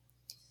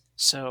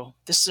 So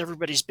this is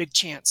everybody's big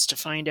chance to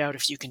find out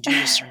if you can do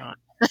this or not.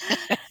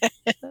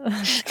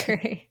 That's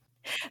great.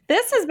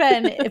 This has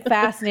been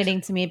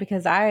fascinating to me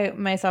because I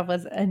myself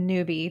was a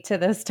newbie to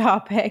this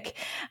topic.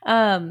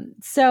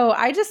 So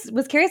I just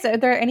was curious, are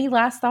there any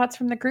last thoughts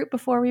from the group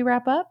before we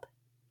wrap up?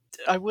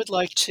 I would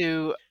like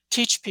to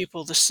teach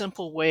people the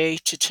simple way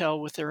to tell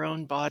with their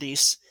own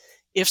bodies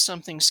if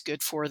something's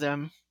good for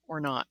them or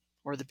not,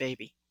 or the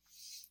baby.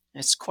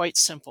 It's quite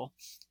simple.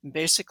 And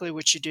basically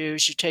what you do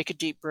is you take a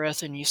deep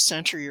breath and you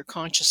center your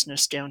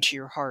consciousness down to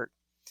your heart.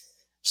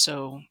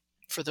 So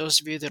for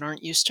those of you that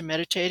aren't used to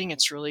meditating,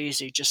 it's really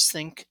easy. Just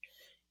think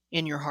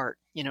in your heart,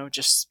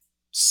 just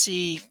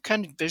see,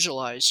 kind of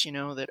visualize,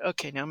 that,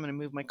 okay, now I'm going to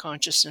move my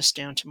consciousness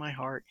down to my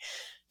heart.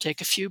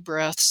 Take a few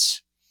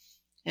breaths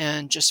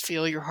and just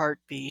feel your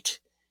heartbeat.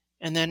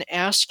 And then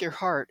ask your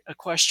heart a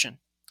question,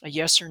 a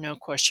yes or no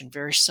question,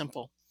 very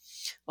simple.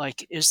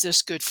 Like, is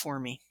this good for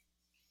me?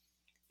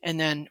 And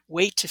then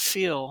wait to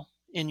feel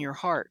in your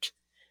heart.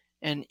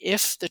 And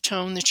if the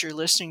tone that you're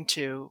listening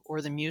to or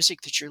the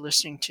music that you're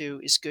listening to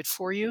is good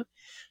for you,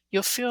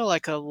 you'll feel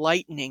like a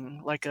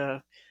lightening, like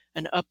an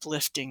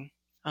uplifting,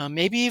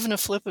 maybe even a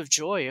flip of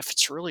joy if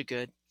it's really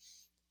good.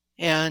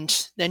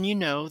 And then you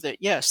know that,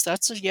 yes,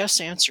 that's a yes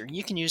answer.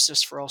 You can use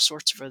this for all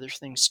sorts of other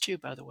things too,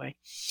 by the way.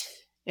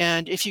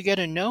 And if you get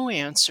a no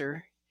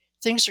answer,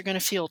 things are going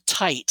to feel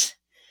tight.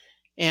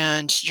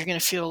 And you're going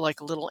to feel like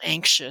a little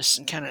anxious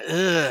and kind of,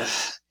 ugh.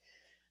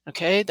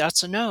 Okay,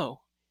 that's a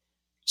no.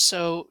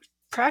 So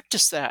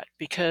practice that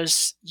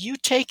because you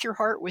take your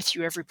heart with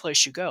you every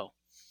place you go.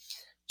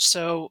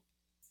 So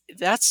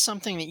that's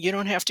something that you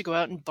don't have to go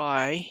out and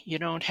buy. You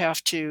don't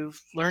have to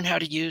learn how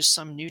to use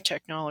some new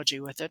technology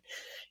with it.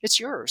 It's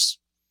yours.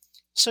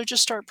 So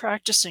just start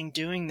practicing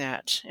doing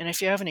that. And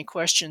if you have any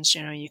questions,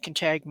 you can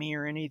tag me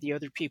or any of the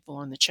other people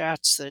on the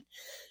chats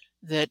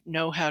that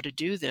know how to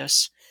do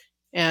this.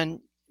 And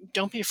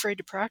don't be afraid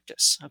to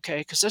practice, okay?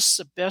 Because this is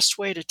the best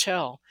way to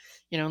tell.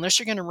 Unless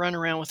you're going to run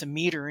around with a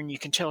meter and you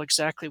can tell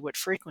exactly what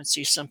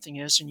frequency something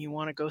is and you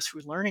want to go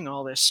through learning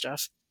all this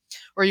stuff,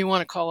 or you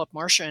want to call up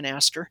Marcia and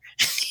ask her,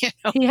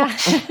 Yeah.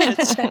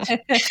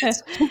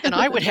 And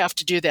I would have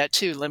to do that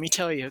too, let me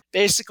tell you.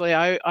 Basically,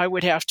 I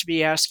would have to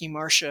be asking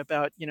Marcia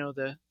about,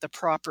 the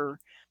proper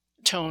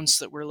tones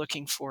that we're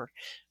looking for.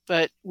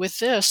 But with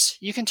this,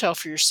 you can tell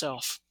for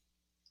yourself.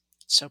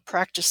 So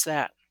practice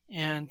that.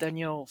 And then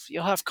you'll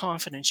have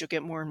confidence. You'll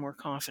get more and more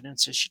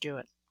confidence as you do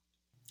it.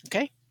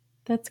 Okay?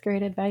 That's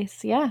great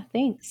advice. Yeah,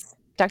 thanks.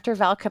 Dr.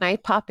 Val, can I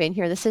pop in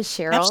here? This is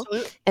Cheryl.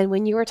 Absolutely. And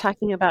when you were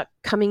talking about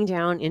coming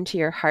down into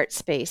your heart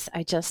space,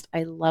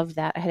 I love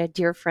that. I had a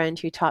dear friend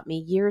who taught me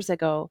years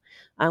ago,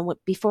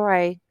 before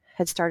I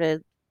had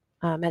started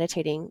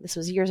meditating. This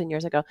was years and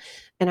years ago.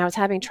 And I was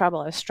having trouble.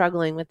 I was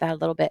struggling with that a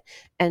little bit.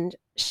 And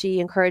she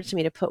encouraged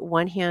me to put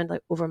one hand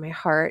over my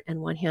heart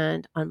and one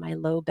hand on my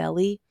low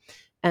belly,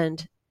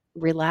 and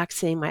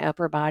relaxing my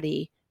upper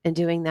body and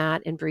doing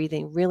that and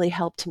breathing really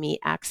helped me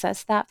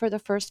access that for the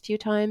first few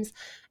times.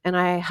 And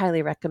I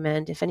highly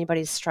recommend, if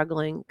anybody's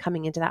struggling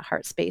coming into that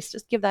heart space,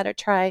 just give that a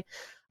try.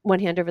 One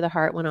hand over the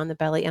heart, one on the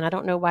belly. And I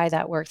don't know why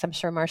that works. I'm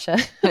sure Marcia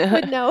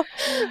would know.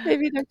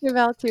 Maybe Dr.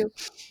 Val too.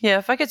 Yeah,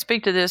 if I could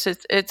speak to this,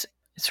 it's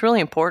really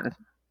important.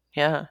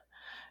 Yeah,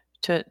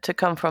 to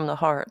come from the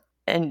heart.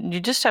 And you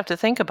just have to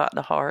think about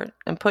the heart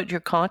and put your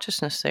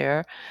consciousness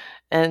there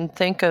and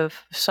think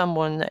of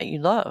someone that you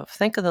love.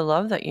 Think of the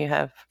love that you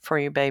have for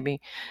your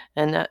baby,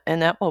 and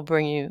that will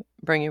bring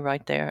you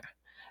right there.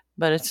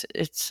 But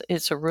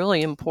it's a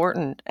really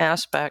important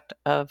aspect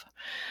of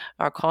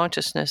our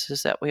consciousness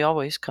is that we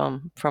always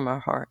come from our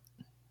heart.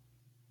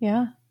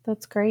 Yeah,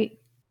 that's great.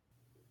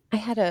 I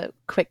had a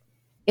quick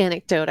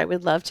anecdote I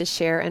would love to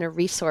share and a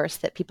resource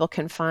that people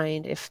can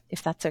find if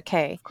that's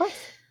okay. Of course.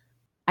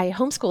 I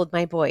homeschooled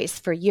my boys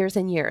for years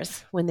and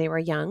years when they were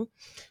young.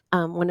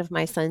 One of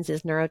my sons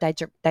is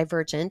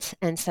neurodivergent,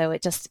 and so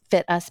it just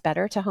fit us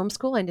better to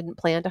homeschool. I didn't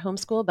plan to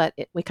homeschool, but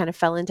we kind of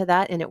fell into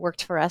that, and it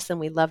worked for us, and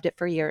we loved it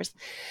for years.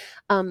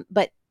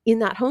 But in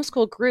that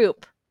homeschool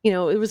group,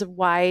 it was a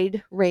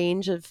wide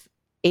range of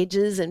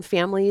ages and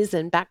families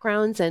and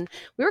backgrounds, and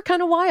we were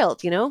kind of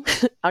wild,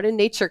 out in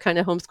nature kind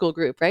of homeschool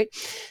group, right?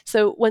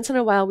 So once in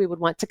a while we would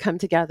want to come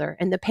together,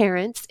 and the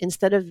parents,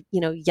 instead of,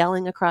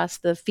 yelling across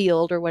the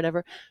field or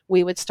whatever,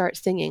 we would start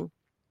singing.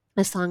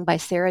 a song by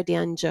Sarah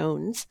Dan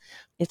Jones.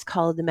 It's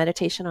called The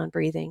Meditation on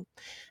Breathing.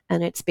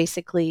 And it's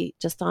basically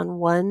just on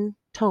one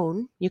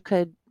tone. You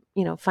could,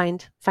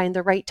 find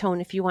the right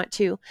tone if you want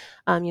to,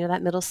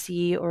 that middle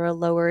C or a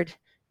lowered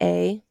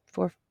A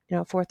for,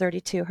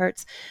 432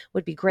 hertz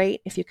would be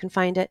great if you can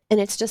find it.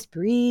 And it's just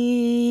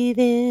breathe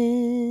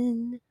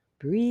in,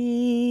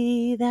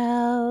 breathe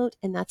out.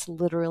 And that's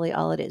literally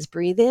all it is.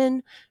 Breathe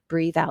in,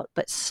 breathe out,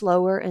 but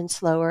slower and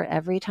slower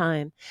every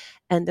time.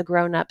 And the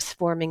grown-ups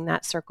forming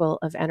that circle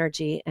of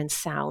energy and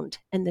sound.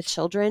 And the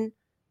children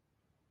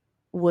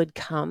would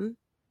come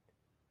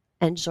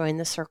and join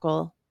the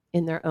circle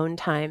in their own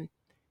time,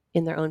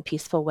 in their own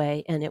peaceful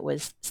way. And it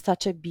was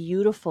such a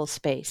beautiful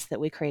space that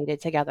we created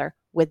together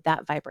with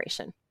that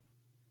vibration.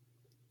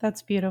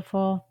 That's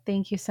beautiful.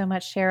 Thank you so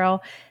much,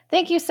 Cheryl.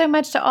 Thank you so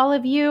much to all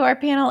of you, our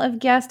panel of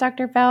guests,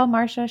 Dr. Val,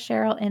 Marsha,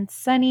 Cheryl, and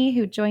Sunny,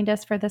 who joined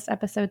us for this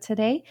episode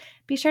today.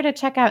 Be sure to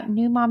check out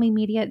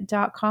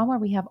newmommymedia.com, where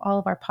we have all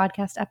of our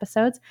podcast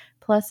episodes,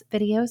 plus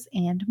videos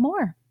and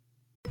more.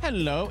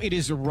 Hello, it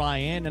is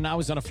Ryan, and I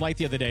was on a flight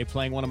the other day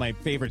playing one of my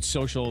favorite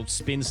social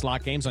spin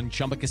slot games on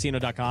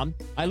ChumbaCasino.com.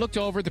 I looked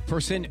over at the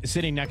person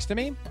sitting next to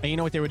me, and you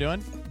know what they were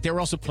doing? They were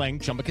also playing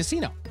Chumba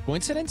Casino.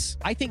 Coincidence?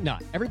 I think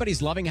not.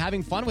 Everybody's loving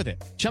having fun with it.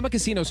 Chumba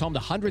Casino is home to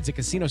hundreds of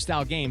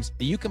casino-style games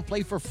that you can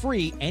play for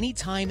free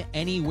anytime,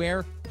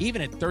 anywhere,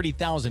 even at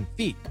 30,000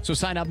 feet. So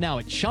sign up now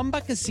at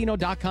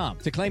ChumbaCasino.com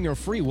to claim your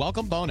free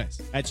welcome bonus.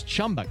 That's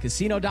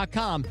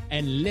ChumbaCasino.com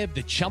and live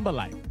the Chumba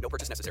life. No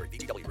purchase necessary.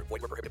 VGW. Void where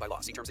prohibited by law.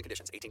 See terms and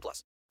conditions.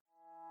 18+.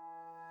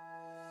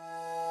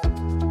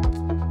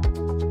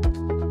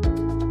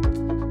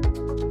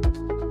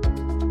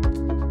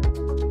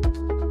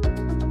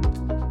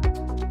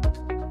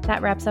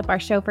 That wraps up our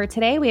show for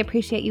today. We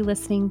appreciate you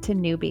listening to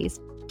Newbies.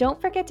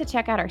 Don't forget to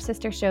check out our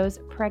sister shows,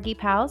 Preggy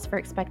Pals for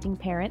expecting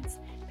parents,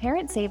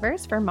 Parent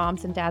Savers for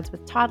moms and dads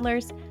with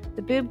toddlers,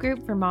 the Boob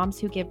Group for moms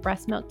who give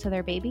breast milk to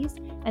their babies,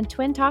 and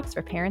Twin Talks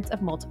for parents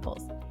of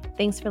multiples.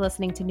 Thanks for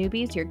listening to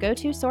Newbies, your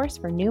go-to source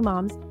for new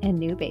moms and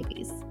new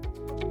babies.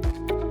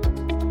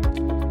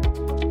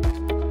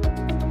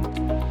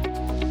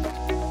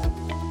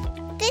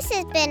 This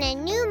has been a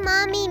New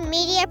Mommy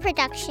Media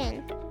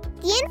production.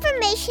 The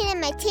information and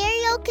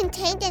material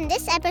contained in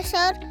this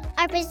episode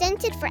are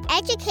presented for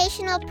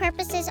educational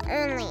purposes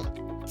only.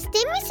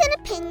 Statements and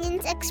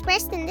opinions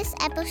expressed in this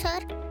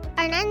episode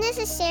are not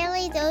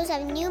necessarily those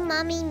of New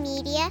Mommy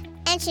Media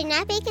and should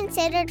not be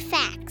considered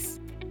facts.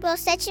 While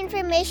such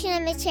information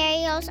and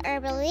materials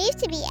are believed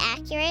to be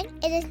accurate,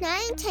 it is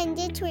not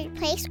intended to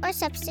replace or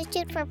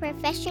substitute for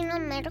professional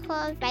medical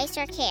advice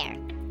or care,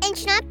 and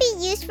should not be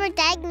used for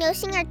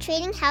diagnosing or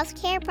treating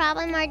healthcare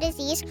problem or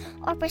disease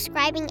or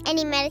prescribing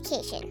any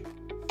medication.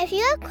 If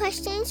you have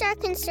questions or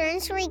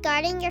concerns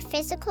regarding your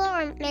physical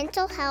or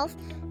mental health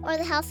or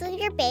the health of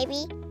your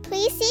baby,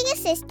 please seek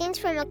assistance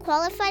from a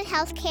qualified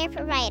healthcare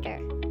provider.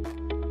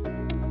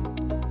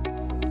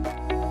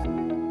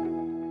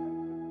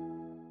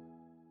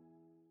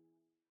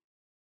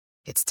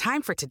 It's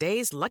time for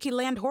today's Lucky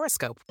Land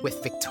horoscope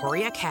with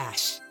Victoria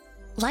Cash.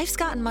 Life's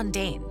gotten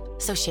mundane,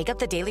 so shake up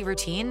the daily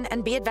routine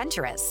and be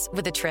adventurous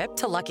with a trip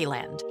to Lucky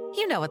Land.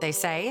 You know what they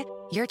say,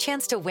 your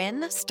chance to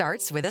win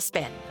starts with a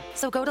spin.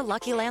 So go to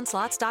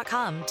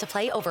LuckyLandSlots.com to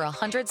play over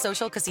 100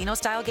 social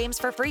casino-style games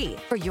for free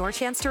for your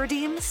chance to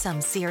redeem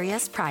some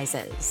serious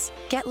prizes.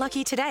 Get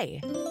lucky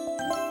today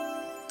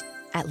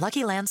at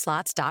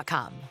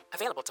LuckyLandSlots.com.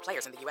 Available to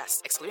players in the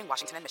U.S., excluding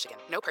Washington and Michigan.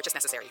 No purchase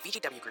necessary.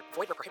 VGW Group.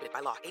 Void where prohibited by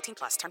law. 18+.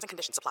 Terms and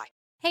conditions apply.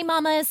 Hey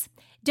mamas,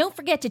 don't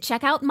forget to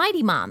check out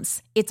Mighty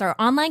Moms. It's our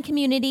online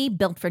community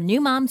built for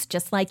new moms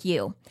just like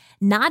you.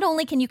 Not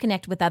only can you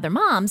connect with other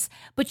moms,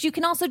 but you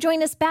can also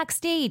join us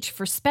backstage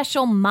for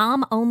special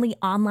mom-only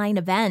online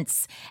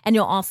events. And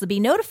you'll also be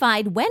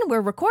notified when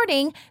we're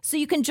recording so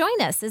you can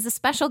join us as a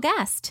special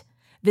guest.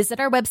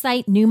 Visit our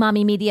website,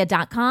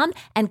 newmommymedia.com,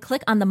 and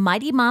click on the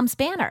Mighty Moms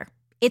banner.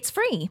 It's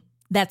free.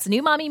 That's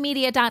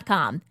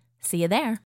newmommymedia.com. See you there.